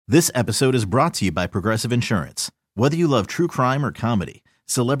This episode is brought to you by Progressive Insurance. Whether you love true crime or comedy,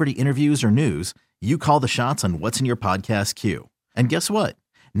 celebrity interviews or news, you call the shots on what's in your podcast queue. And guess what?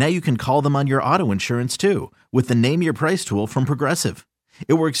 Now you can call them on your auto insurance too with the Name Your Price tool from Progressive.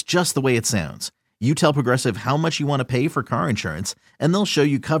 It works just the way it sounds. You tell Progressive how much you want to pay for car insurance, and they'll show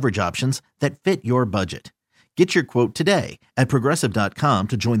you coverage options that fit your budget. Get your quote today at Progressive.com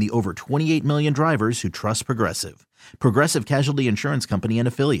to join the over 28 million drivers who trust Progressive. Progressive Casualty Insurance Company and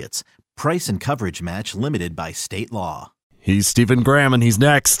Affiliates. Price and coverage match limited by state law. He's Stephen Graham, and he's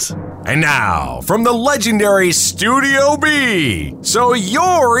next. And now, from the legendary Studio B, so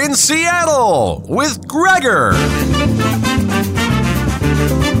you're in Seattle with Gregor.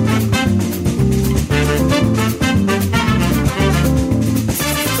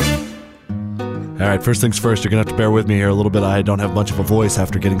 All right, first things first, you're going to have to bear with me here a little bit. I don't have much of a voice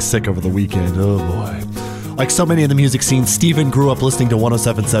after getting sick over the weekend. Oh, boy. Like so many in the music scene, Stephen grew up listening to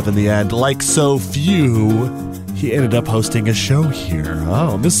 107.7 The End. Like so few, he ended up hosting a show here.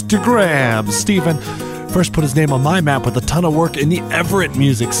 Oh, Mr. Graham. Stephen first put his name on my map with a ton of work in the Everett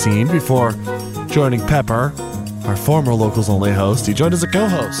music scene before joining Pepper, our former Locals Only host. He joined as a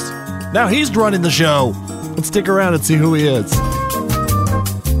co-host. Now he's running the show. Let's stick around and see who he is.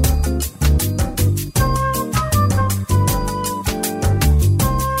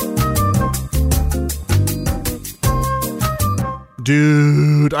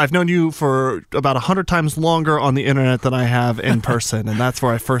 Dude, I've known you for about 100 times longer on the internet than I have in person, and that's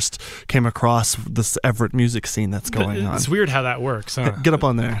where I first came across this Everett music scene that's going on. It's weird how that works, huh? Get up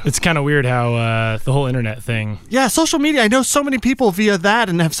on there. It's kind of weird how the whole internet thing. Yeah, social media. I know so many people via that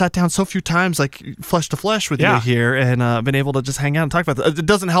and have sat down so few times, like flesh to flesh with you here, and been able to just hang out and talk about it. It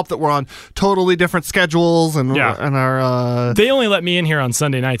doesn't help that we're on totally different schedules, and our... They only let me in here on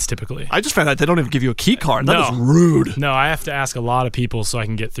Sunday nights, typically. I just found out they don't even give you a key card. That is rude. No, I have to ask a lot of people so I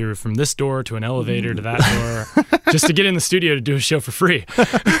can get through from this door to an elevator to that door just to get in the studio to do a show for free.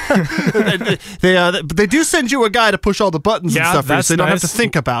 They do send you a guy to push all the buttons and stuff, so they don't have to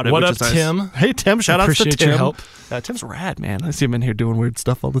think about it. What which up, is nice. Tim? Hey, Tim. Shout out to Tim. Appreciate your help. Tim's rad, man. I see him in here doing weird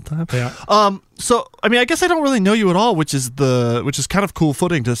stuff all the time. Yeah. So, I mean, I guess I don't really know you at all, which is kind of cool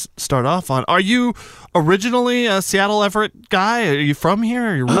footing to start off on. Are you originally a Seattle Everett guy? Are you from here?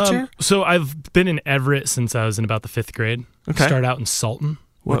 Are you roots here? So I've been in Everett since I was in about the 5th grade. Okay. Started out in Sultan,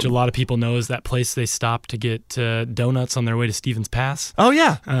 which a lot of people know is that place they stop to get donuts on their way to Stevens Pass. Oh,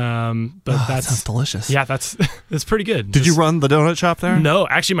 yeah. That sounds delicious. Yeah, that's pretty good. Did you run the donut shop there? No,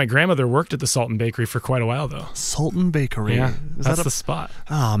 actually, my grandmother worked at the Sultan Bakery for quite a while, though. Sultan Bakery. Yeah, that's the spot.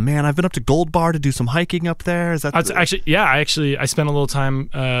 Oh, man, I've been up to Gold Bar to do some hiking up there. Is that I spent a little time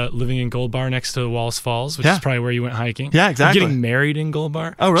living in Gold Bar next to Wallace Falls, which is probably where you went hiking. Yeah, exactly. I'm getting married in Gold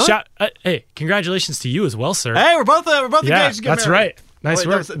Bar. Oh, really? Hey, congratulations to you as well, sir. Hey, we're both engaged to get married. That's right. Nice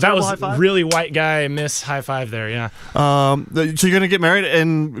work. That was high-five? really white guy miss high five there. Yeah. So you're gonna get married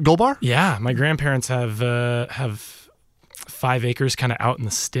in Gold Bar? Yeah, my grandparents have 5 acres kind of out in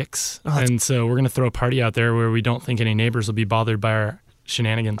the sticks, and so we're gonna throw a party out there where we don't think any neighbors will be bothered by our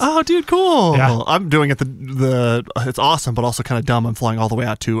shenanigans. Oh, dude, cool. Yeah. I'm doing it it's awesome, but also kind of dumb. I'm flying all the way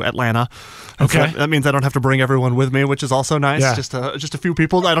out to Atlanta. Okay. So that means I don't have to bring everyone with me, which is also nice. Yeah. Just a few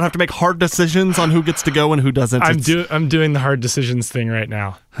people. I don't have to make hard decisions on who gets to go and who doesn't. I'm doing the hard decisions thing right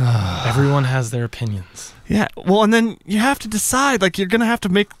now. Everyone has their opinions. Yeah. Well, and then you have to decide. Like, you're going to have to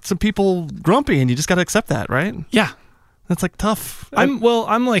make some people grumpy, and you just got to accept that, right? Yeah. That's like tough. I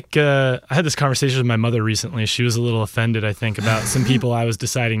had this conversation with my mother recently. She was a little offended, I think, about some people I was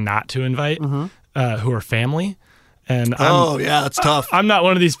deciding not to invite who are family. And that's tough. I'm not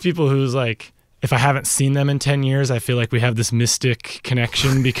one of these people who's like, if I haven't seen them in 10 years, I feel like we have this mystic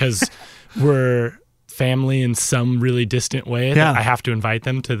connection because we're family in some really distant way that I have to invite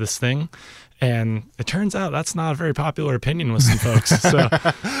them to this thing. And it turns out that's not a very popular opinion with some folks. So,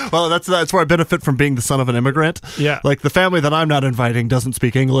 well, that's where I benefit from being the son of an immigrant. Yeah. Like, the family that I'm not inviting doesn't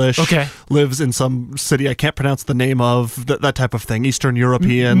speak English. Okay. Lives in some city I can't pronounce the name of, that type of thing. Eastern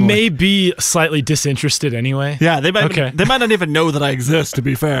European. May be slightly disinterested anyway. Yeah, they might not even know that I exist, to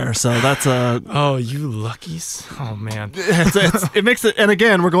be fair. So that's oh, you luckies. Oh, man. It makes it, and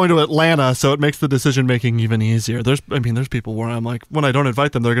again, we're going to Atlanta, so it makes the decision making even easier. There's people where I'm like, when I don't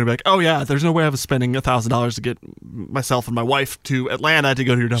invite them, they're going to be like, oh yeah, there's no way I was spending $1,000 to get myself and my wife to Atlanta to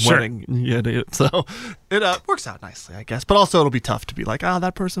go to your dumb wedding. Yeah, so it works out nicely, I guess. But also, it'll be tough to be like,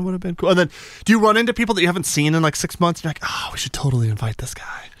 that person would have been cool. And then, do you run into people that you haven't seen in like 6 months? And you're like, we should totally invite this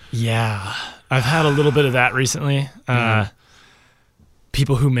guy. Yeah, I've had a little bit of that recently.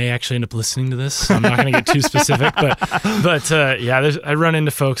 people who may actually end up listening to this. So I'm not going to get too specific, but I run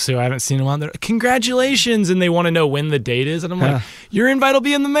into folks who I haven't seen in a while. They're like, congratulations, and they want to know when the date is, and I'm like, your invite will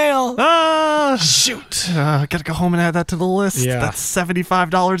be in the mail. Shoot! I gotta go home and add that to the list. Yeah. That's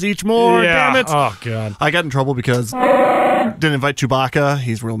 $75 each more. Yeah. Damn it! Oh god. I got in trouble because didn't invite Chewbacca.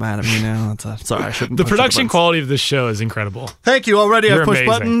 He's real mad at me now. Sorry, I shouldn't. The production quality of this show is incredible. Thank you. Already You're I've pushed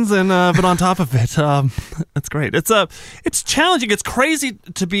amazing. buttons and been on top of it. That's great. It's challenging. It's crazy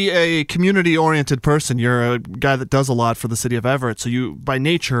to be a community-oriented person. You're a guy that does a lot for the city of Everett, so you, by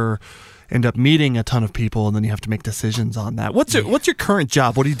nature, end up meeting a ton of people, and then you have to make decisions on that. What's your current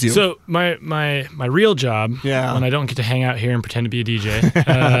job? What do you do? So my real job, when I don't get to hang out here and pretend to be a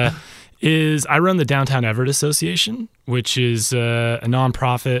DJ, is I run the Downtown Everett Association, which is a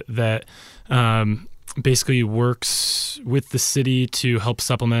nonprofit that basically works with the city to help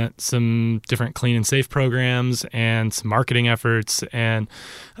supplement some different clean and safe programs and some marketing efforts, and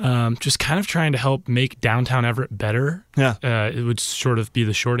just kind of trying to help make downtown Everett better. Yeah. It would sort of be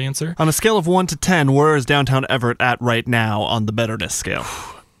the short answer. On a scale of 1 to 10, where is downtown Everett at right now on the betterness scale?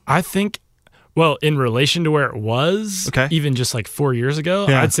 I think, well, in relation to where it was, even just like 4 years ago,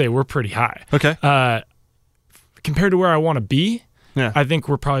 I'd say we're pretty high. Okay. Compared to where I want to be, yeah, I think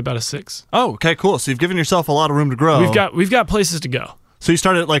we're probably about a 6. Oh, okay, cool. So you've given yourself a lot of room to grow. We've got places to go. So you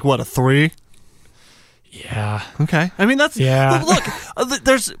started at like what, a 3? Yeah. Okay. I mean, that's Look,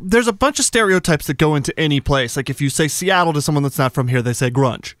 there's a bunch of stereotypes that go into any place. Like if you say Seattle to someone that's not from here, they say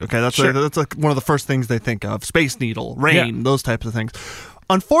grunge. Okay, that's like one of the first things they think of. Space Needle, rain, those types of things.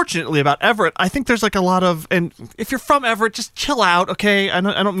 Unfortunately, about Everett, I think there's like a lot of, and if you're from Everett, just chill out, okay? I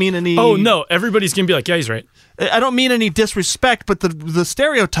don't mean any. Oh no, everybody's gonna be like, yeah, he's right. I don't mean any disrespect, but the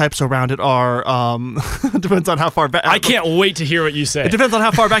stereotypes around it are depends on how far back. I can't wait to hear what you say. It depends on how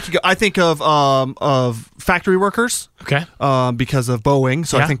far back you go. I think of factory workers. Okay. Because of Boeing.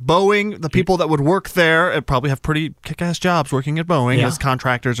 So I think Boeing, the people that would work there, probably have pretty kick-ass jobs working at Boeing as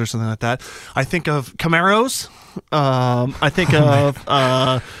contractors or something like that. I think of Camaros. I think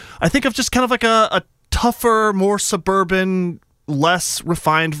of just kind of like a tougher, more suburban, less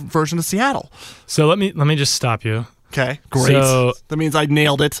refined version of Seattle. So let me just stop you. Okay, great. So, that means I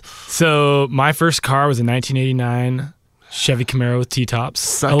nailed it. So my first car was a 1989 Chevy Camaro with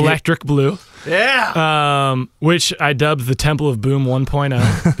T-tops, electric blue. Yeah. Which I dubbed the Temple of Boom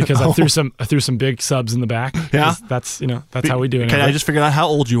 1.0 because I threw some big subs in the back. Yeah. That's how we do it. Okay, I just figured out how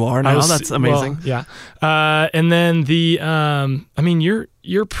old you are now. That's amazing. Well, yeah. And then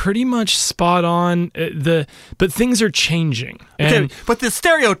you're pretty much spot on. But things are changing. Okay, but the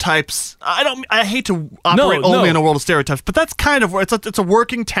stereotypes, I hate to operate only in a world of stereotypes, but that's kind of where it's a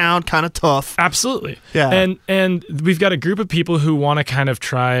working town, kind of tough. Absolutely. Yeah. And we've got a group of people who want to kind of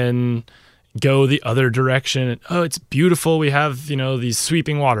try and go the other direction. Oh, it's beautiful. We have, these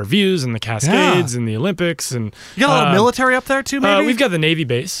sweeping water views and the Cascades and the Olympics, and you got a lot of military up there too, maybe? We've got the Navy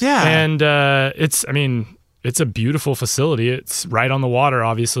base. Yeah. And it's a beautiful facility. It's right on the water,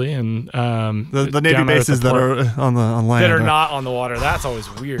 obviously, and the Navy bases that are on land that are not on the water. That's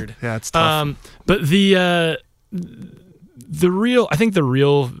always weird. Yeah, it's tough. But the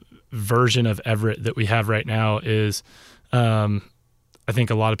real version of Everett that we have right now is, I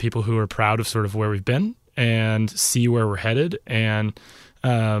think a lot of people who are proud of sort of where we've been and see where we're headed, and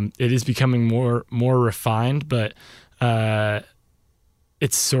it is becoming more refined, but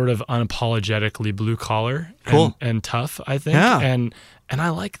it's sort of unapologetically blue collar and tough, I think. Yeah. And I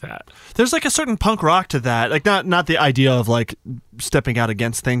like that. There's like a certain punk rock to that. Like not the idea of like stepping out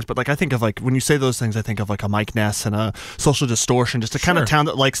against things, but like I think of like when you say those things, I think of like a Mike Ness and a Social Distortion, just a kind of town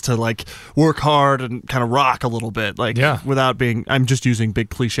that likes to like work hard and kind of rock a little bit, like without being. I'm just using big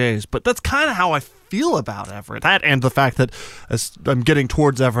cliches, but that's kind of how I feel about Everett. That and the fact that as I'm getting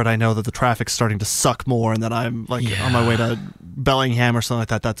towards Everett, I know that the traffic's starting to suck more, and that I'm like on my way to Bellingham or something like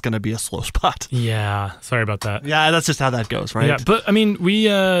that. That's going to be a slow spot. Yeah, sorry about that. Yeah, that's just how that goes, right? Yeah, but I mean,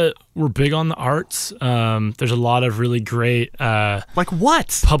 we're big on the arts. There's a lot of really great like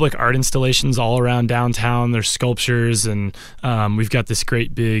what public art installations all around downtown. There's sculptures, and we've got this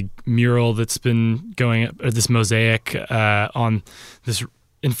great big mural that's been going up, or this mosaic on this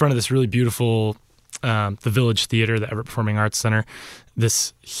in front of this really beautiful the Village Theater, the Everett Performing Arts Center.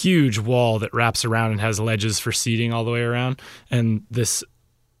 This huge wall that wraps around and has ledges for seating all the way around, and this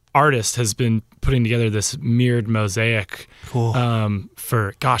artist has been putting together this mirrored mosaic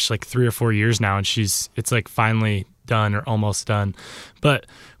for like 3 or 4 years now, and it's like finally done or almost done. But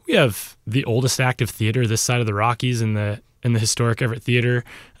we have the oldest active theater this side of the Rockies in the historic Everett Theater.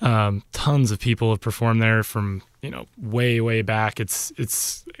 Tons of people have performed there from way back. It's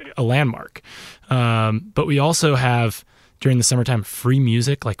a landmark. But we also have during the summertime, free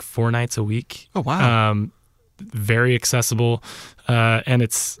music, like 4 nights a week. Oh, wow. Very accessible. And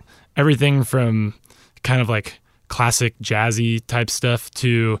it's everything from kind of like classic jazzy type stuff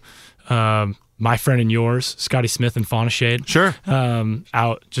to My Friend and Yours, Scotty Smith and Fauna Shade. Sure.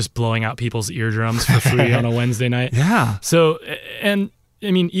 Out just blowing out people's eardrums for free on a Wednesday night. Yeah. So, and I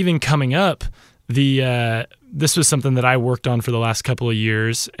mean, even coming up, this was something that I worked on for the last couple of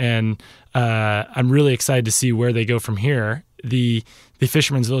years, and I'm really excited to see where they go from here. The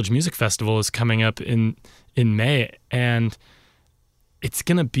Fisherman's Village Music Festival is coming up in May, and it's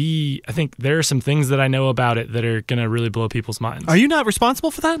going to be, I think there are some things that I know about it that are going to really blow people's minds. Are you not responsible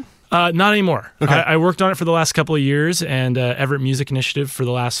for that? Not anymore. Okay. I worked on it for the last couple of years, and Everett Music Initiative for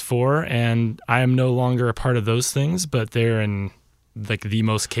the last 4, and I am no longer a part of those things, but they're in like the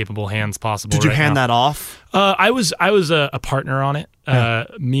most capable hands possible. Did you hand that off? I was a partner on it.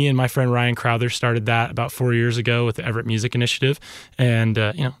 Me and my friend Ryan Crowther started that about 4 years ago with the Everett Music Initiative, and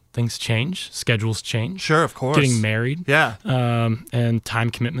things change, schedules change. Sure, of course. Getting married, yeah, and time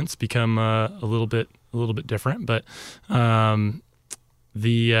commitments become a little bit different. But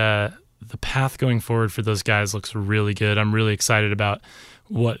the path going forward for those guys looks really good. I'm really excited about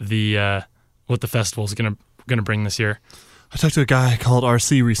what the festival is gonna bring this year. I talked to a guy called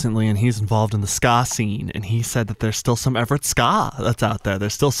RC recently, and he's involved in the ska scene, and he said that there's still some Everett ska that's out there.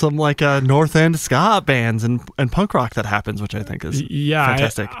 There's still some like North End ska bands and punk rock that happens, which I think is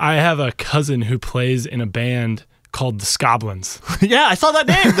fantastic. I have a cousin who plays in a band called the Scoblins. Yeah, I saw that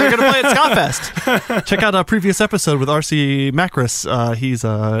name. They're going to play at Ska Fest. Check out a previous episode with RC Macris.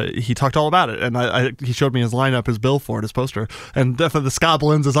 He talked all about it, and he showed me his lineup, his bill for it, his poster, and definitely the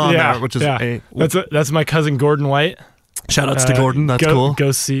Scoblins is on there, which is that's my cousin Gordon White. Shout outs to Gordon. That's cool.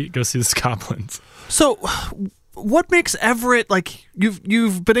 Go see the Scoblins. So, what makes Everett, like,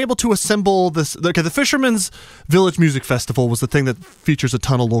 you've been able to assemble this? Okay, the Fisherman's Village Music Festival was the thing that features a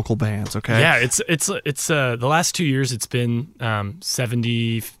ton of local bands. Okay, yeah, it's the last 2 years it's been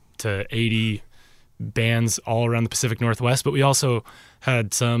 70 to 80 bands all around the Pacific Northwest, but we also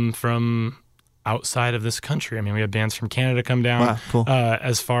had some from outside of this country. I mean, we had bands from Canada come down. Wow, cool.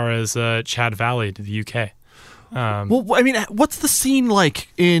 As far as Chad Valley to the UK. Well, I mean, what's the scene like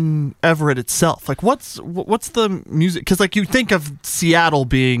in Everett itself? Like, what's the music? Because, like, you think of Seattle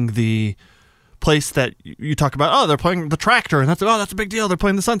being the place that you talk about. Oh, they're playing the Tractor, and that's a big deal. They're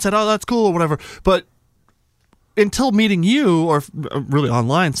playing the Sunset. Oh, that's cool, or whatever. But until meeting you, or really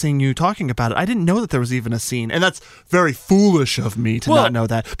online, seeing you talking about it, I didn't know that there was even a scene, and that's very foolish of me to not know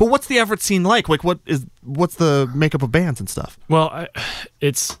that. But what's the Everett scene like? Like, what's the makeup of bands and stuff? Well,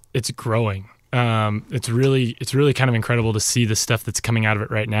 it's growing. It's really kind of incredible to see the stuff that's coming out of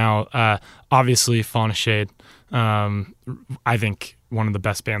it right now. Obviously, Fauna Shade, I think one of the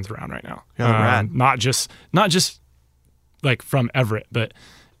best bands around right now. Yeah, rad. Not just like from Everett, but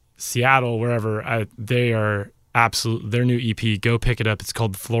Seattle, wherever. They are absolute. Their new EP, go pick it up. It's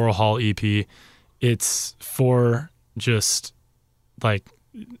called the Floral Hall EP. It's for just like,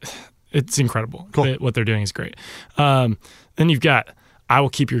 it's incredible. Cool. What they're doing is great. Then you've got I Will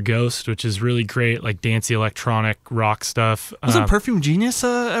Keep Your Ghost, which is really great, like dancey electronic rock stuff. Wasn't Perfume Genius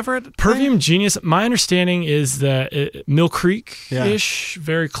Everett? Perfume Genius, my understanding is that Mill Creek-ish,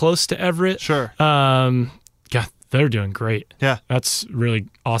 very close to Everett. Sure. God, they're doing great. Yeah. That's really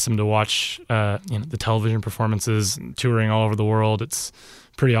awesome to watch, the television performances, touring all over the world. It's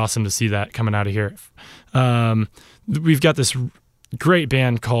pretty awesome to see that coming out of here. We've got this great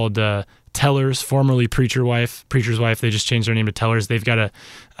band called Tellers, formerly Preacher's Wife. They just changed their name to Tellers. They've got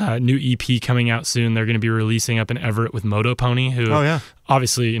a new EP coming out soon. They're going to be releasing up in Everett with Moto Pony, who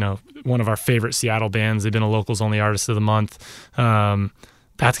obviously, one of our favorite Seattle bands. They've been a Locals Only Artist of the Month.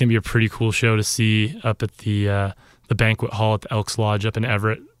 That's going to be a pretty cool show to see up at the banquet hall at the Elks Lodge up in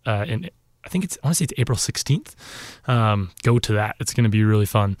Everett. I want to say it's April 16th. Go to that. It's going to be really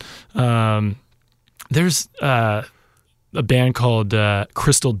fun. There's a band called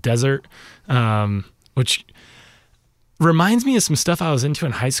Crystal Desert, which reminds me of some stuff I was into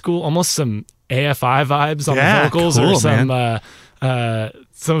in high school, almost some AFI vibes on the vocals, cool, or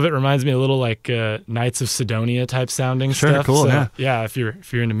some of it reminds me a little like Knights of Sidonia type sounding stuff. Cool, so, yeah, if you're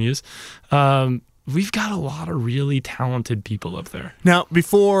into Muse. We've got a lot of really talented people up there. Now,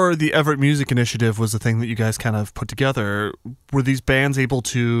 before the Everett Music Initiative was the thing that you guys kind of put together, were these bands able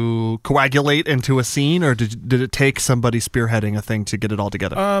to coagulate into a scene, or did it take somebody spearheading a thing to get it all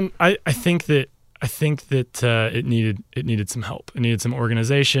together? I think that it needed some help. It needed some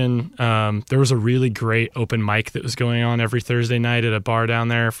organization. There was a really great open mic that was going on every Thursday night at a bar down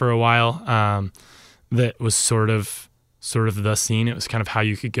there for a while. That was sort of the scene. It was kind of how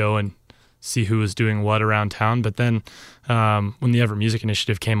you could go and see who was doing what around town. But then when the Everett Music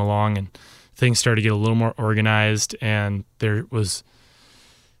Initiative came along and things started to get a little more organized, and you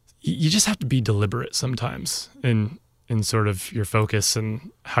just have to be deliberate sometimes in sort of your focus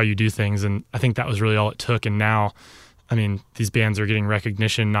and how you do things. And I think that was really all it took. And now, I mean, these bands are getting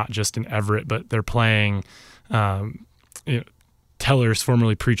recognition, not just in Everett, but they're playing, Tellers,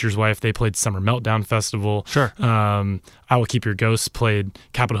 formerly Preacher's Wife, they played Summer Meltdown Festival. Sure. I Will Keep Your Ghost played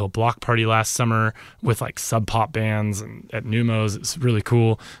Capitol Hill Block Party last summer with like Sub Pop bands and at Numos. It's really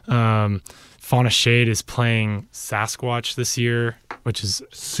cool. Fauna Shade is playing Sasquatch this year, which is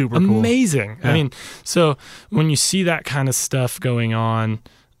super amazing. Cool. Yeah. I mean, so when you see that kind of stuff going on,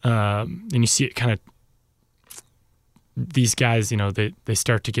 and you see it kind of, these guys, they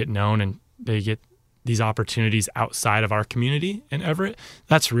start to get known and they get these opportunities outside of our community in Everett.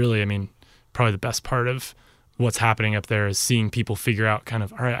 That's really, I mean, probably the best part of what's happening up there is seeing people figure out kind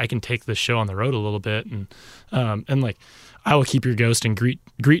of, all right, I can take this show on the road a little bit. And like I Will Keep Your Ghost and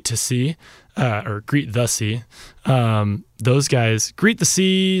Greet the Sea, those guys, Greet the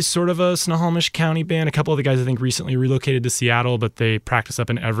Sea, sort of a Snohomish County band. A couple of the guys I think recently relocated to Seattle, but they practice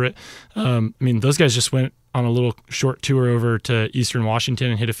up in Everett. I mean, those guys just went on a little short tour over to Eastern Washington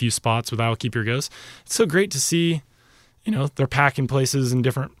and hit a few spots with I Will Keep Your Ghost. It's so great to see, they're packing places in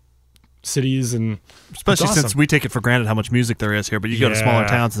different cities, and especially since we take it for granted how much music there is here, but you go to smaller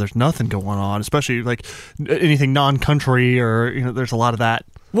towns and there's nothing going on, especially like anything non-country or, there's a lot of that.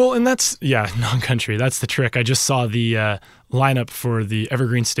 Well, and that's, non-country. That's the trick. I just saw the lineup for the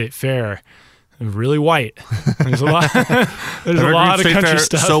Evergreen State Fair. Really white. There's a lot. There's a lot of country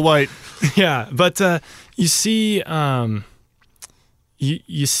stuff. So white. Yeah, but you see,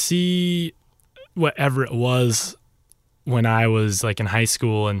 you see what Everett was when I was like in high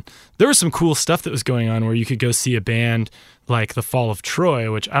school, and there was some cool stuff that was going on where you could go see a band like the Fall of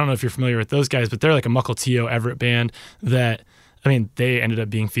Troy, which I don't know if you're familiar with those guys, but they're like a Mukilteo Everett band that, I mean, they ended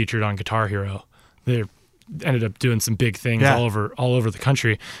up being featured on Guitar Hero. They ended up doing some big things all over the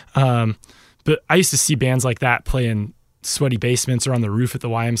country. But I used to see bands like that play in sweaty basements or on the roof at the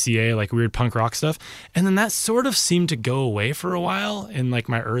YMCA, like weird punk rock stuff. And then that sort of seemed to go away for a while in like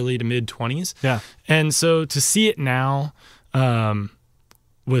my early to mid 20s. Yeah. And so to see it now,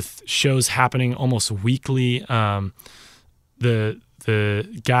 with shows happening almost weekly,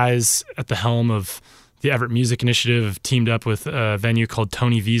 the guys at the helm of the Everett Music Initiative have teamed up with a venue called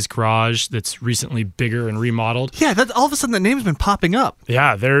Tony V's Garage that's recently bigger and remodeled. Yeah, all of a sudden that name's been popping up.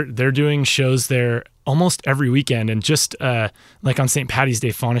 Yeah, they're doing shows there almost every weekend. And just like on St. Paddy's Day,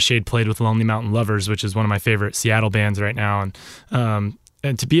 Fauna Shade played with Lonely Mountain Lovers, which is one of my favorite Seattle bands right now.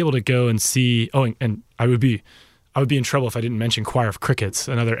 And to be able to go and see, and I would be in trouble if I didn't mention Choir of Crickets,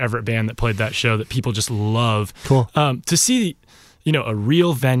 another Everett band that played that show that people just love. Cool. To see, a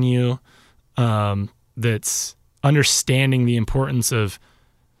real venue that's understanding the importance of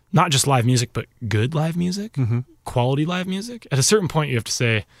not just live music, but good live music, quality live music. At a certain point, you have to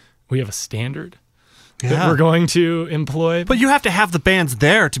say, we have a standard that we're going to employ. But you have to have the bands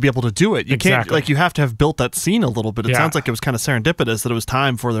there to be able to do it. You can't, like, you have to have built that scene a little bit. It sounds like it was kind of serendipitous that it was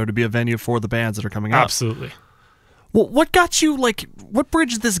time for there to be a venue for the bands that are coming up. Absolutely. Well, what got you, like, what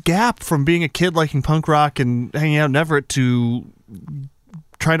bridged this gap from being a kid liking punk rock and hanging out in Everett to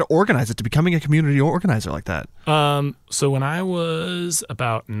trying to organize it, to becoming a community organizer like that? So when I was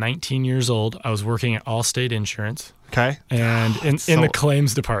about 19 years old, I was working at Allstate Insurance. Okay. And in the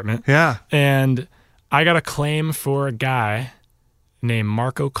claims department. Yeah. And I got a claim for a guy named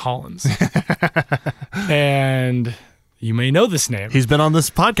Marco Collins. And you may know this name. He's been on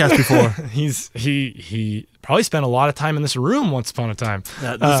this podcast before. He probably spent a lot of time in this room once upon a time.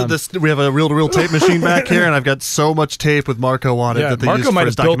 We have a reel-to-reel tape machine back here, and I've got so much tape with Marco on it that they used for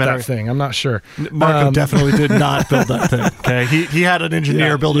his documentary. Marco might have built that thing. I'm not sure. Marco definitely did not build that thing. Okay, he had an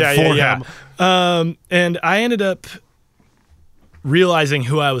engineer build it for him. And I ended up realizing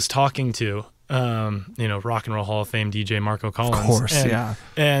who I was talking to. Rock and Roll Hall of Fame DJ Marco Collins. Of course,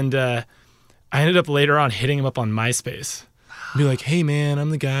 And I ended up later on hitting him up on MySpace. Be like, hey man, I'm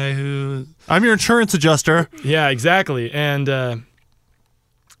the guy who... I'm your insurance adjuster. Yeah, exactly. And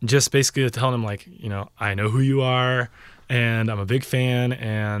just basically telling him, like, I know who you are, and I'm a big fan,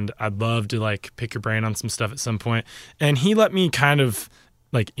 and I'd love to, like, pick your brain on some stuff at some point. And he let me kind of,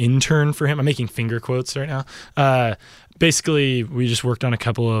 like, intern for him. I'm making finger quotes right now. Basically, we just worked on a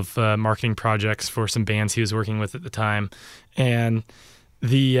couple of marketing projects for some bands he was working with at the time. And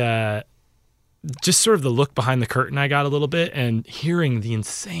the... just sort of the look behind the curtain I got a little bit, and hearing the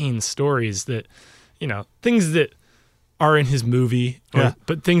insane stories that, things that are in his movie,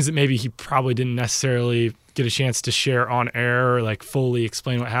 but things that maybe he probably didn't necessarily get a chance to share on air or like fully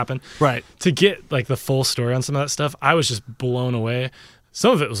explain what happened. Right. To get like the full story on some of that stuff, I was just blown away.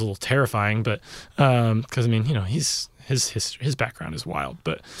 Some of it was a little terrifying, but because I mean, you know, his background is wild.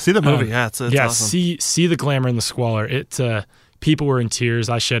 But see the movie, it's awesome. See the glamour and the squalor. People were in tears.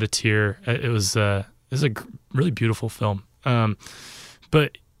 I shed a tear. It was a really beautiful film.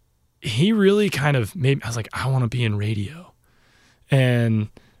 But he really kind of made me, I was like, I want to be in radio, and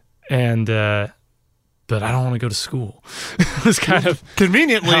but I don't want to go to school. It was kind of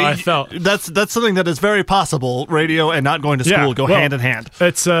conveniently how I felt. That's something that is very possible. Radio and not going to school go hand in hand.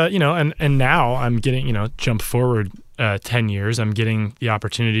 It's you know, and now I'm getting, you know, jump forward 10 years. I'm getting the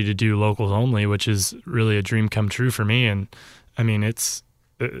opportunity to do locals only, which is really a dream come true for me. And I mean, it's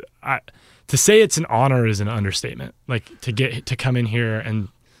to say it's an honor is an understatement. Like to get to come in here and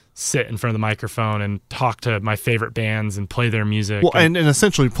sit in front of the microphone and talk to my favorite bands and play their music. Well, and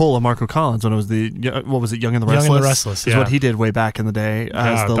essentially pull a Marco Collins when it was what was it, Young and the Restless? Young and the Restless, is what he did way back in the day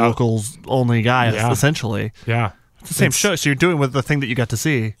as the locals only guy, essentially. Yeah. It's the same show, so you're doing with the thing that you got to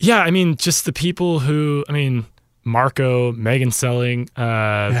see. Yeah, I mean, just the people who, I mean, Marco, Megan Selling,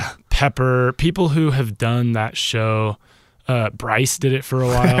 Pepper, people who have done that show. Bryce did it for a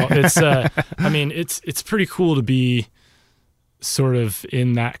while. It's, I mean, it's pretty cool to be sort of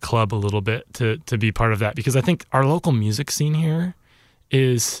in that club a little bit, to be part of that, because I think our local music scene here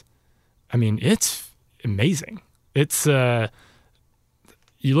is, I mean, it's amazing. It's you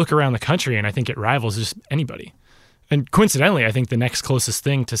look around the country and I think it rivals just anybody. And coincidentally, I think the next closest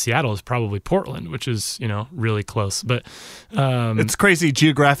thing to Seattle is probably Portland, which is, you know, really close. But it's crazy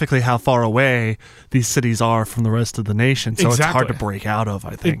geographically how far away these cities are from the rest of the nation. So It's hard to break out of,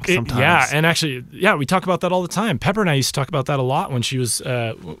 I think, sometimes. Yeah, and actually, we talk about that all the time. Pepper and I used to talk about that a lot when she was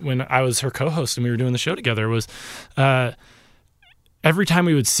when I was her co-host and we were doing the show together. Was every time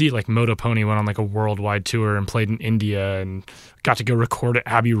we would see, like, Moto Pony went on like a worldwide tour and played in India and got to go record at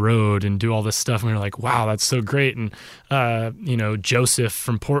Abbey Road and do all this stuff. And we were like, wow, that's so great. And, you know, Joseph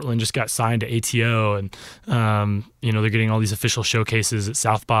from Portland just got signed to ATO, and, you know, they're getting all these official showcases at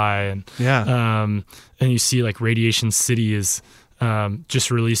South by. And, and you see like Radiation City is just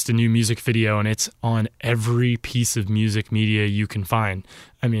released a new music video, and it's on every piece of music media you can find.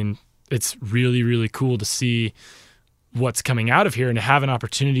 I mean, it's really, really cool to see what's coming out of here and to have an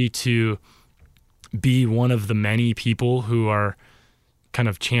opportunity to be one of the many people who are kind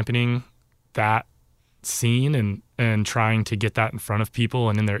of championing that scene and trying to get that in front of people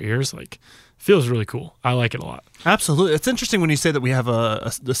and in their ears. Like, feels really cool. I like it a lot. Absolutely. It's interesting when you say that we have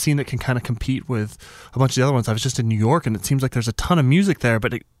a scene that can kind of compete with a bunch of the other ones. I was just in New York, and it seems like there's a ton of music there,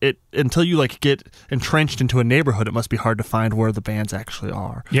 but it until you like get entrenched into a neighborhood, it must be hard to find where the bands actually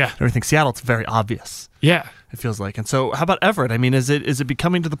are. Yeah. Everything. Seattle, it's very obvious. Yeah. It feels like. And so how about Everett? I mean, is it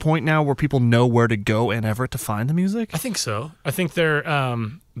becoming to the point now where people know where to go in Everett to find the music? I think so. I think there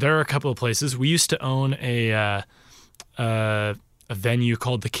are a couple of places. We used to own a venue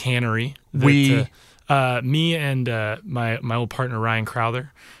called the Cannery. Me and my old partner Ryan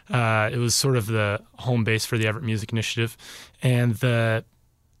Crowther. It was sort of the home base for the Everett Music Initiative, and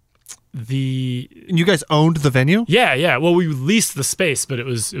And you guys owned the venue? Yeah. Well, we leased the space, but it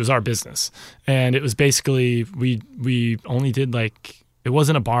was our business, and it was basically we only did like. It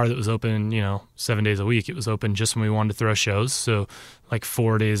wasn't a bar that was open, 7 days a week. It was open just when we wanted to throw shows, so like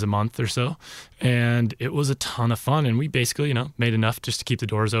 4 days a month or so. And it was a ton of fun. And we basically, made enough just to keep the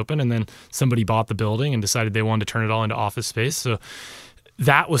doors open. And then somebody bought the building and decided they wanted to turn it all into office space. So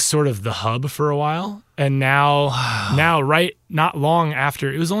that was sort of the hub for a while. And now, right, not long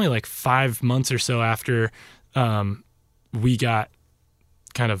after, it was only like 5 months or so after we got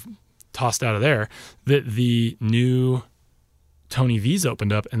kind of tossed out of there, that the new Tony V's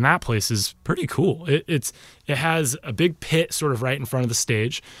opened up, and that place is pretty cool. It has a big pit sort of right in front of the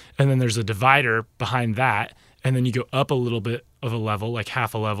stage, and then there's a divider behind that, and then you go up a little bit of a level, like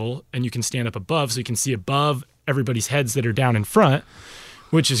half a level, and you can stand up above, so you can see above everybody's heads that are down in front,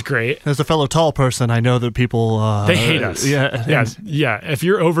 which is great. As a fellow tall person, I know that people... they hate us. Yeah. If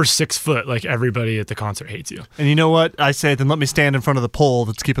you're over 6 foot, like everybody at the concert hates you. And you know what? I say, then let me stand in front of the pole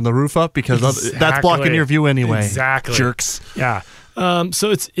that's keeping the roof up, because that's blocking your view anyway. Exactly. Jerks. Yeah.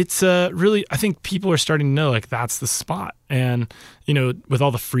 So it's really, I think people are starting to know, like, that's the spot. And, with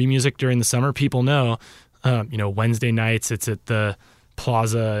all the free music during the summer, people know, Wednesday nights it's at the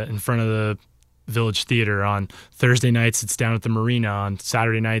plaza in front of the Village Theater. On Thursday nights it's down at the marina. On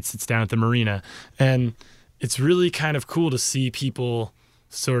Saturday nights it's down at the marina. And it's really kind of cool to see people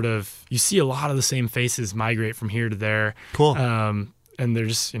sort of, you see a lot of the same faces migrate from here to there. Cool. and they're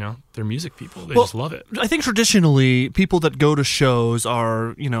just, they're music people. They just love it. I think traditionally people that go to shows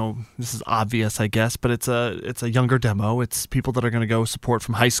are, this is obvious, I guess, but it's a younger demo. It's people that are going to go support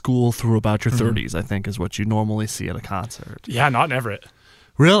from high school through about your 30s, I think, is what you normally see at a concert. Yeah, not in Everett.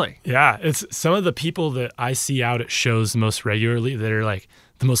 Really? Yeah, it's some of the people that I see out at shows most regularly that are like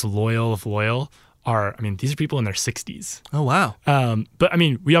the most loyal of loyal are, these are people in their 60s. Oh, wow. But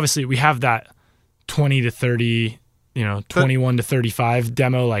we have that 20 to 30, 21 to 35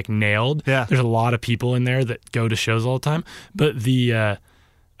 demo like nailed. Yeah. There's a lot of people in there that go to shows all the time. But there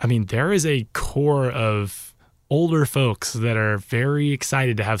is a core of older folks that are very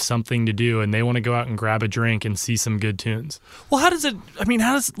excited to have something to do, and they want to go out and grab a drink and see some good tunes. Well,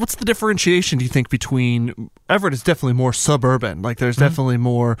 what's the differentiation, do you think, between Everett is definitely more suburban? Like there's definitely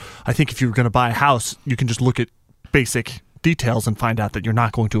more, I think if you're going to buy a house, you can just look at basic details and find out that you're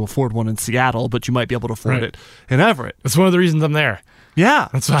not going to afford one in Seattle, but you might be able to afford it in Everett. That's one of the reasons I'm there. Yeah,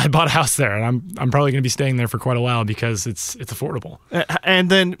 that's why I bought a house there, and I'm probably going to be staying there for quite a while because it's affordable. And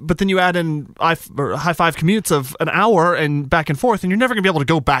then you add in high five commutes of an hour and back and forth, and you're never going to be able to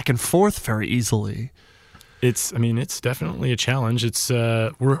go back and forth very easily. It's definitely a challenge. It's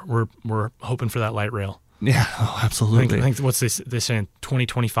we're hoping for that light rail. Yeah, absolutely. I think what's they're saying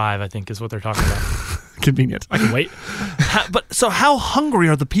 2025, I think, is what they're talking about. Convenient. I can wait. But so how hungry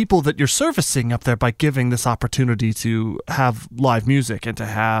are the people that you're servicing up there by giving this opportunity to have live music and to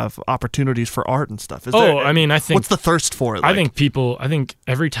have opportunities for art and stuff? I think... What's the thirst for it like? I think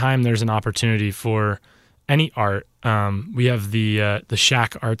every time there's an opportunity for any art, we have the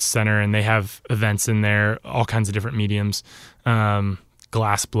Shack Arts Center, and they have events in there, all kinds of different mediums,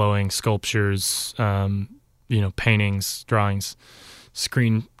 glass blowing, sculptures, paintings, drawings,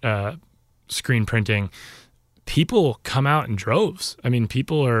 screen printing. People come out in droves.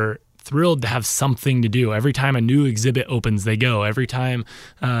 People are thrilled to have something to do. Every time a new exhibit opens, they go. Every time,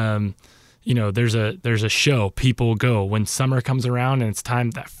 there's a show, people go. When summer comes around and it's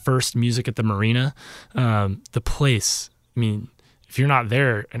time, that first music at the marina, the place, if you're not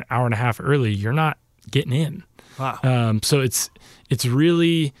there an hour and a half early, you're not getting in. Wow. So it's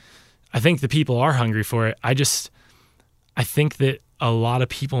really, I think the people are hungry for it. I think that a lot of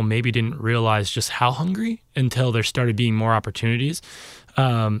people maybe didn't realize just how hungry until there started being more opportunities.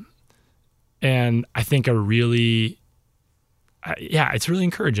 And I think it's really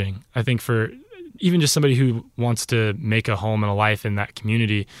encouraging. I think for even just somebody who wants to make a home and a life in that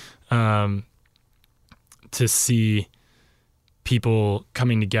community, to see people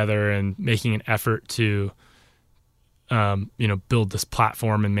coming together and making an effort to, build this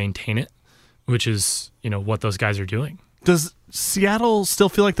platform and maintain it, which is, what those guys are doing. Does Seattle still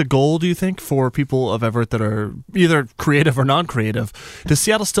feel like the goal, do you think, for people of Everett that are either creative or non-creative? Does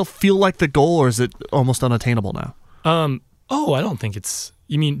Seattle still feel like the goal, or is it almost unattainable now? I don't think it's...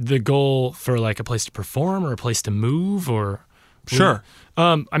 You mean the goal for like a place to perform or a place to move, or... Sure.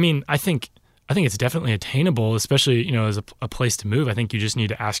 I think it's definitely attainable, especially, as a place to move. I think you just need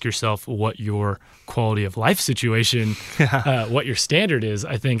to ask yourself what your quality of life situation, what your standard is.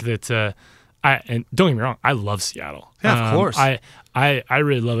 I think that... and don't get me wrong, I love Seattle. Yeah, of course. I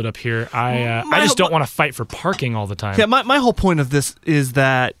really love it up here. I just don't want to fight for parking all the time. Yeah, my whole point of this is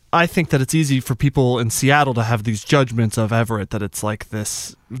that I think that it's easy for people in Seattle to have these judgments of Everett, that it's like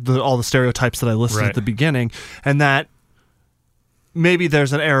all the stereotypes that I listed at the beginning, and that maybe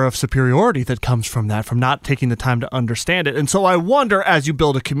there's an air of superiority that comes from that, from not taking the time to understand it. And so I wonder, as you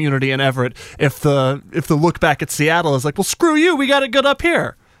build a community in Everett, if the look back at Seattle is like, well, screw you, we got it good up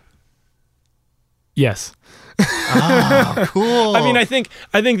here. Yes. Oh, cool. I think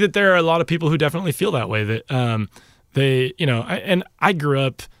that there are a lot of people who definitely feel that way, that I grew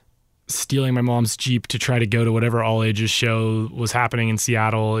up stealing my mom's Jeep to try to go to whatever all ages show was happening in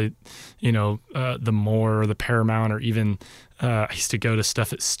Seattle, the Moore or the Paramount, or even I used to go to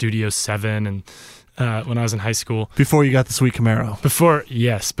stuff at Studio 7 and when I was in high school. Before you got the sweet Camaro. Before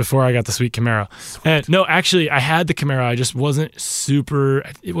I got the sweet Camaro. And no, actually, I had the Camaro. I just wasn't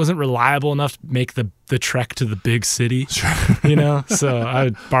reliable enough to make the trek to the big city. Sure. So I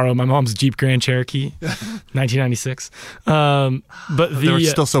would borrow my mom's Jeep Grand Cherokee, 1996. But they were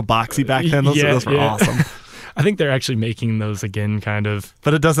still so boxy back then. Those were awesome. I think they're actually making those again, kind of.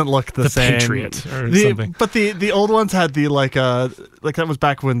 But it doesn't look the same. Patriot or something. But the old ones had the like that was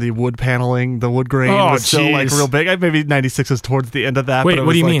back when the wood paneling, the wood grain was still like real big. Maybe 96 was towards the end of that. Wait,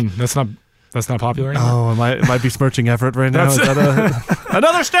 what do you mean? That's not popular anymore? Oh, am I besmirching Everett right now? Is that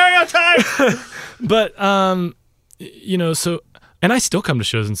another stereotype? But so, and I still come to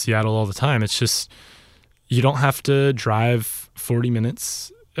shows in Seattle all the time. It's just you don't have to drive 40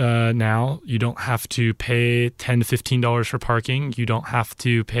 minutes. now. You don't have to pay $10 to $15 for parking. You don't have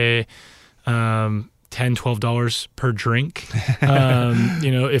to pay $10, $12 per drink.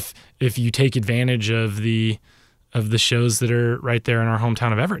 If you take advantage of the shows that are right there in our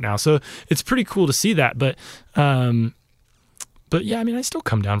hometown of Everett now. So it's pretty cool to see that. But yeah, I mean, I still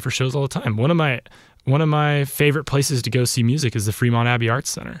come down for shows all the time. One of my favorite places to go see music is the Fremont Abbey Arts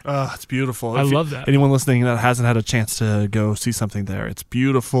Center. Oh, it's beautiful. I love that. Anyone listening that hasn't had a chance to go see something there, it's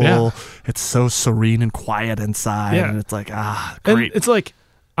beautiful. Yeah. It's so serene and quiet inside. Yeah. And it's like, great. And it's like,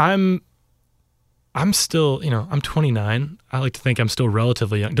 I'm still, I'm 29. I like to think I'm still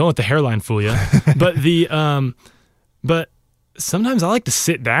relatively young. Don't let the hairline fool you. But sometimes I like to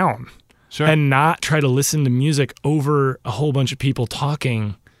sit down and not try to listen to music over a whole bunch of people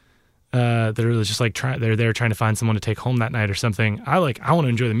talking that are just like they're there trying to find someone to take home that night or something. I want to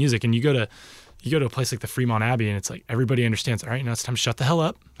enjoy the music, and you go to a place like the Fremont Abbey, and it's like everybody understands. All right, now it's time to shut the hell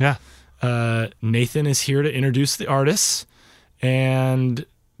up. Yeah. Nathan is here to introduce the artists, and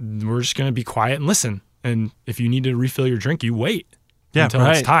we're just going to be quiet and listen. And if you need to refill your drink, you wait until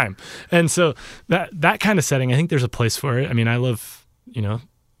it's time. And so that kind of setting, I think there's a place for it. I mean, I love,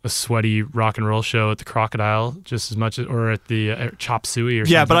 a sweaty rock and roll show at the Crocodile just as much as, or at the Chop Suey or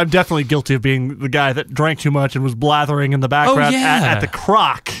something. Yeah, but I'm definitely guilty of being the guy that drank too much and was blathering in the background at the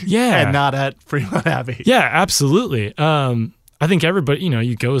Croc and not at Fremont Abbey. Yeah, absolutely. I think everybody,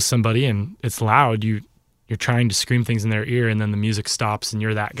 you go with somebody and it's loud, you're trying to scream things in their ear, and then the music stops and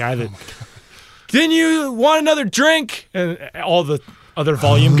you're that guy that, didn't you want another drink? And all the other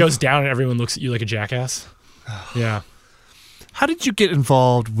volume goes down and everyone looks at you like a jackass. Yeah. How did you get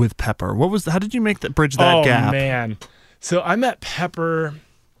involved with Pepper? How did you bridge that gap? Oh, man. So I met Pepper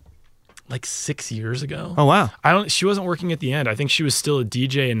like 6 years ago. Oh, wow. She wasn't working at the end. I think she was still a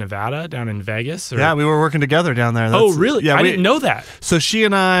DJ in Nevada, down in Vegas. Yeah, we were working together down there. Oh, really? Yeah, I didn't know that. So she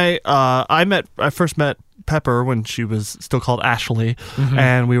and I first met Pepper when she was still called Ashley,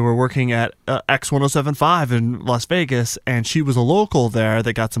 and we were working at X1075 in Las Vegas, and she was a local there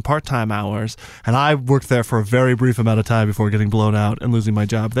that got some part-time hours, and I worked there for a very brief amount of time before getting blown out and losing my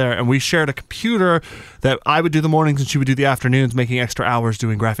job there. And we shared a computer that I would do the mornings and she would do the afternoons, making extra hours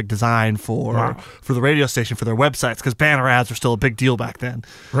doing graphic design for the radio station, for their websites, because banner ads were still a big deal back then.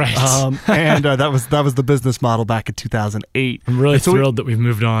 Right. And that was the business model back in 2008. I'm really thrilled that we've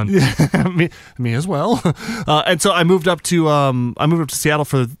moved on. Yeah, me as well. And so I moved up to Seattle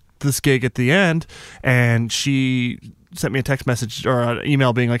for this gig at the end, and she sent me a text message or an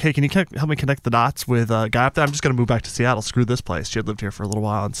email being like, "Hey, can you help me connect the dots with a guy up there? I'm just going to move back to Seattle. Screw this place." She had lived here for a little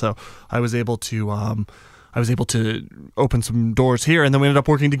while, and so I was able to open some doors here, and then we ended up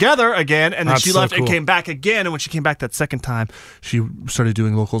working together again. And then she left and came back again. And when she came back that second time, she started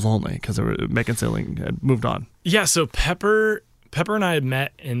doing locals only because Megan Sailing had moved on. Yeah. So Pepper and I had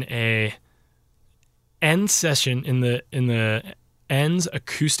met in a end session in the Ends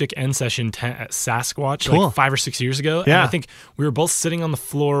acoustic end session tent at Sasquatch like 5 or 6 years ago. Yeah. And I think we were both sitting on the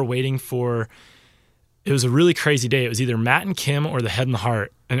floor waiting for, it was a really crazy day. It was either Matt and Kim or the Head and the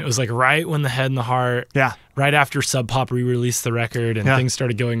Heart. And it was like right when the Head and the Heart, right after Sub Pop re-released the record, and things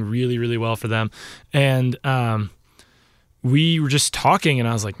started going really, really well for them. And we were just talking, and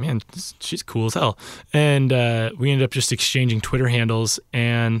I was like, man, she's cool as hell. And we ended up just exchanging Twitter handles,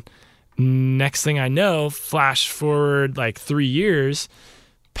 and next thing I know, flash forward like 3 years,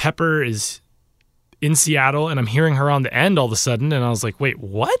 Pepper is in Seattle, and I'm hearing her on the End all of a sudden, and I was like, wait,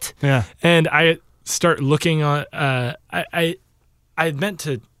 what? Yeah. And I start looking on, I meant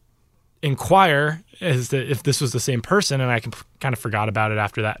to inquire as to if this was the same person, and I kind of forgot about it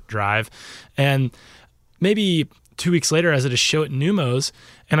after that drive. And maybe 2 weeks later, I was at a show at Numos,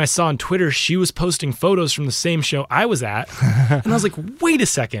 and I saw on Twitter she was posting photos from the same show I was at. And I was like, wait a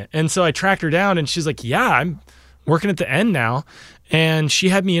second. And so I tracked her down, and she's like, yeah, I'm working at the End now. And she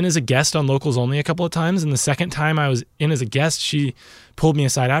had me in as a guest on Locals Only a couple of times. And the second time I was in as a guest, she pulled me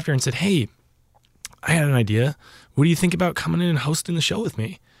aside after and said, hey, I had an idea. What do you think about coming in and hosting the show with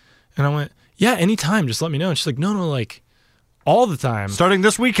me? And I went, yeah, anytime. Just let me know. And she's like, no, like all the time. Starting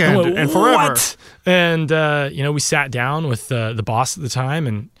this weekend and forever. What? And, we sat down with the boss at the time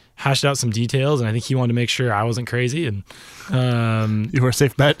and hashed out some details. And I think he wanted to make sure I wasn't crazy. And you were a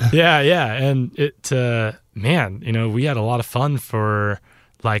safe bet. Yeah. And it, we had a lot of fun for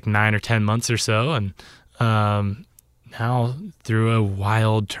like 9 or 10 months or so. And now through a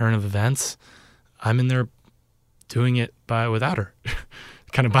wild turn of events, I'm in there doing it without her,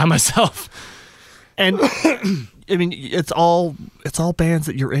 kind of by myself. And I mean, it's all bands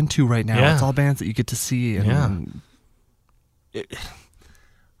that you're into right now. Yeah. It's all bands that you get to see. And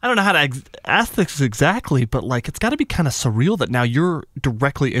I don't know how to ask this exactly, but like it's got to be kind of surreal that now you're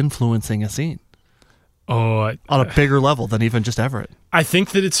directly influencing a scene. On a bigger level than even just Everett. I think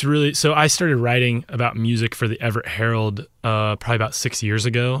that it's really... So I started writing about music for the Everett Herald probably about 6 years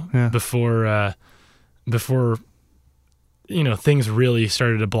ago, before things really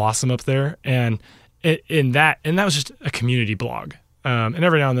started to blossom up there. And that was just a community blog. And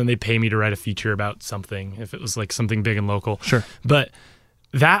every now and then they'd pay me to write a feature about something, if it was like something big and local. Sure. But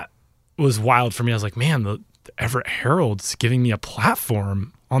that was wild for me. I was like, man, the Everett Herald's giving me a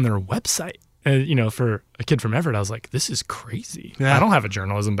platform on their website. For a kid from Everett, I was like, this is crazy. Yeah. I don't have a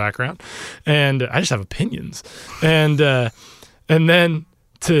journalism background, and I just have opinions. And then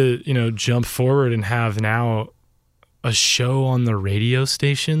to, jump forward and have now a show on the radio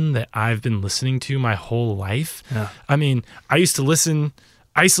station that I've been listening to my whole life. Yeah. I mean, I used to listen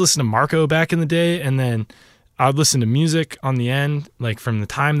to Marco back in the day, and then I'd listen to music on the end, like from the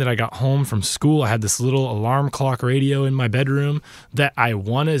time that I got home from school. I had this little alarm clock radio in my bedroom that I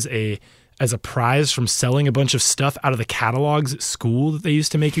won as a prize from selling a bunch of stuff out of the catalogs at school that they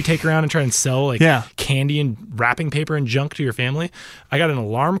used to make you take around and try and sell candy and wrapping paper and junk to your family. I got an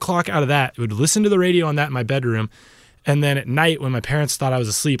alarm clock out of that. I would listen to the radio on that in my bedroom. And then at night when my parents thought I was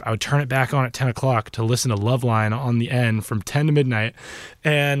asleep, I would turn it back on at 10 o'clock to listen to Loveline on the end from 10 to midnight.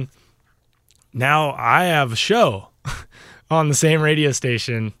 And now I have a show on the same radio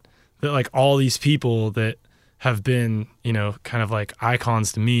station that like all these people that have been, kind of like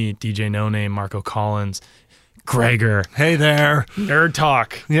icons to me, DJ No Name, Marco Collins, Gregor. Hey there. Nerd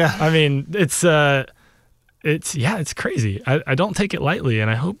Talk. Yeah. I mean, it's crazy. I don't take it lightly,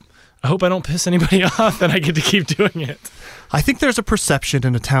 and I hope I don't piss anybody off and I get to keep doing it. I think there's a perception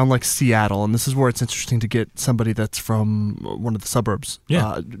in a town like Seattle, and this is where it's interesting to get somebody that's from one of the suburbs,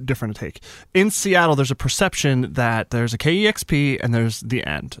 different to take. In Seattle, there's a perception that there's a KEXP and there's the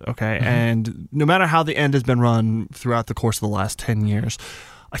End, okay? Mm-hmm. And no matter how the End has been run throughout the course of the last 10 years,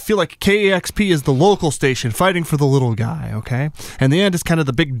 I feel like KEXP is the local station fighting for the little guy, okay? And the End is kind of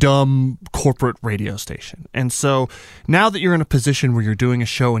the big, dumb corporate radio station. And so now that you're in a position where you're doing a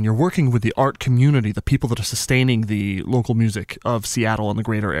show and you're working with the art community, the people that are sustaining the local music of Seattle and the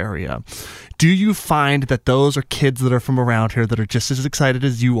greater area, do you find that those are kids that are from around here that are just as excited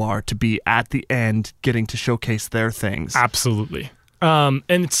as you are to be at the End getting to showcase their things? Absolutely. And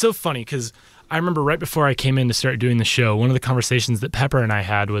it's so funny because I remember right before I came in to start doing the show, one of the conversations that Pepper and I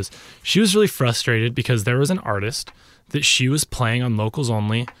had was she was really frustrated because there was an artist that she was playing on Locals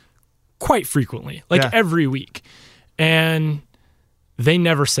Only quite frequently, every week. And they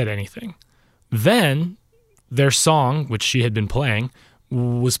never said anything. Then their song, which she had been playing,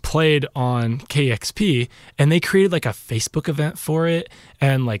 was played on KEXP, and they created like a Facebook event for it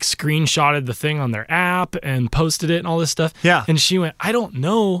and like screenshotted the thing on their app and posted it and all this stuff. Yeah. And she went, I don't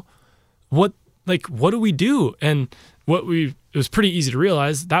know what do we do? And it was pretty easy to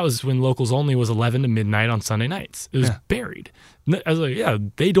realize that was when Locals Only was 11 to midnight on Sunday nights. It was buried. I was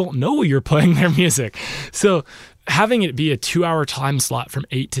like, they don't know you're playing their music. So having it be a 2-hour time slot from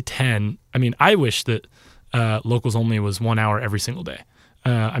 8 to 10, I mean, I wish that Locals Only was 1 hour every single day.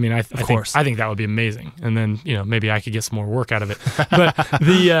 I think that would be amazing. And then, maybe I could get some more work out of it.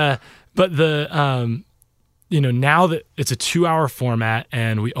 But now that it's a 2-hour format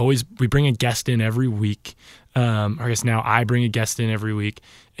and we bring a guest in every week, I guess now I bring a guest in every week,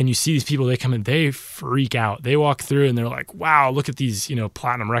 and you see these people, they come in, they freak out. They walk through and they're like, wow, look at these,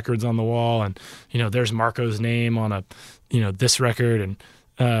 platinum records on the wall. And, there's Marco's name on a, this record. And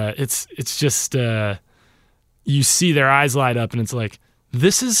it's just, you see their eyes light up and it's like,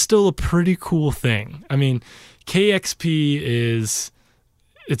 this is still a pretty cool thing. I mean, KEXP is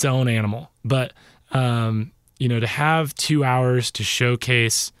its own animal, but, to have 2 hours to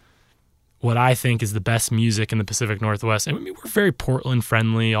showcase what I think is the best music in the Pacific Northwest. And we're very Portland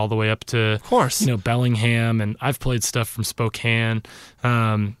friendly all the way up to, of course, Bellingham, and I've played stuff from Spokane.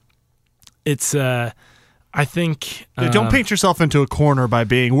 It's, I think... don't paint yourself into a corner by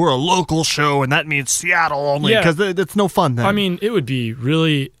being, we're a local show and that means Seattle only, because it's no fun then. I mean, it would be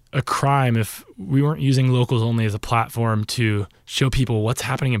really a crime if we weren't using Locals Only as a platform to show people what's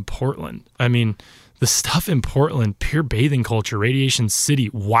happening in Portland. I mean, the stuff in Portland, Pure Bathing Culture, Radiation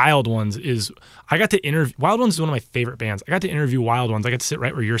City, Wild Ones Wild Ones is one of my favorite bands. I got to interview Wild Ones. I got to sit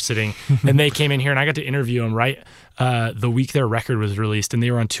right where you're sitting, and they came in here, and I got to interview them right the week their record was released, and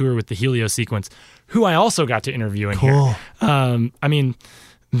they were on tour with the Helio Sequence, who I also got to interview in here. I mean,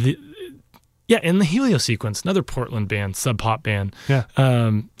 in the Helio Sequence, another Portland band, sub pop band. Yeah.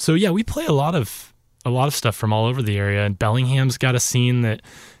 We play a lot of stuff from all over the area, and Bellingham's got a scene that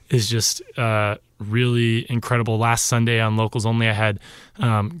is just really incredible. Last Sunday on Locals Only, I had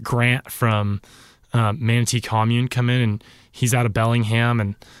Grant from Manatee Commune come in, and he's out of Bellingham,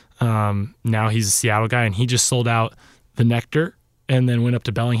 and now he's a Seattle guy, and he just sold out the Nectar and then went up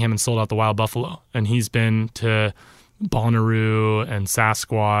to Bellingham and sold out the Wild Buffalo. And he's been to Bonnaroo and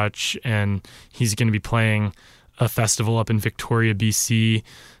Sasquatch, and he's going to be playing a festival up in Victoria, BC,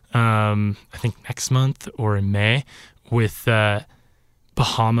 I think next month or in May, with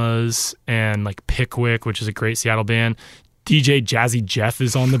Bahamas and like Pickwick, which is a great Seattle band. DJ Jazzy Jeff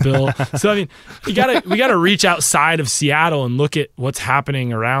is on the bill. So I mean, we gotta reach outside of Seattle and look at what's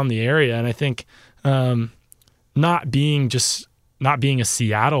happening around the area. And I think not being a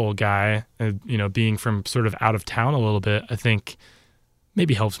Seattle guy, being from sort of out of town a little bit, I think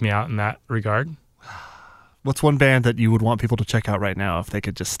maybe helps me out in that regard. What's one band that you would want people to check out right now if they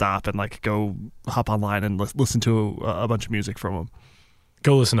could just stop and like go hop online and listen to a bunch of music from them?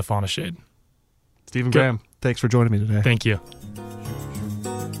 Go listen to Fauna Shade. Stephen Graham, thanks for joining me today. Thank you.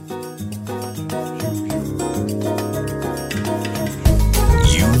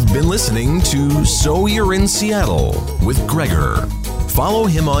 You've been listening to So You're in Seattle with Gregor. Follow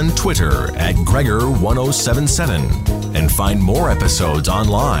him on Twitter at Gregor1077 and find more episodes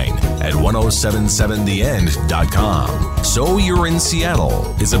online at 1077theend.com. So You're in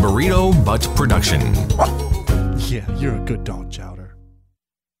Seattle is a Burrito Butt production. Yeah, you're a good dog, Chowder.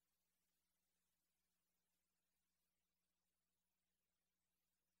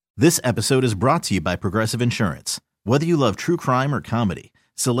 This episode is brought to you by Progressive Insurance. Whether you love true crime or comedy,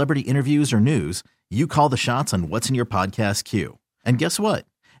 celebrity interviews or news, you call the shots on what's in your podcast queue. And guess what?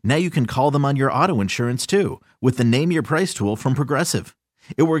 Now you can call them on your auto insurance too with the Name Your Price tool from Progressive.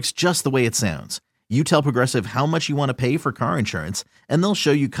 It works just the way it sounds. You tell Progressive how much you want to pay for car insurance, and they'll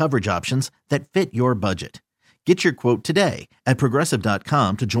show you coverage options that fit your budget. Get your quote today at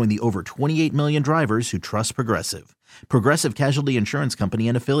Progressive.com to join the over 28 million drivers who trust Progressive. Progressive Casualty Insurance Company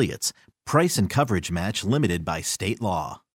and Affiliates. Price and coverage match limited by state law.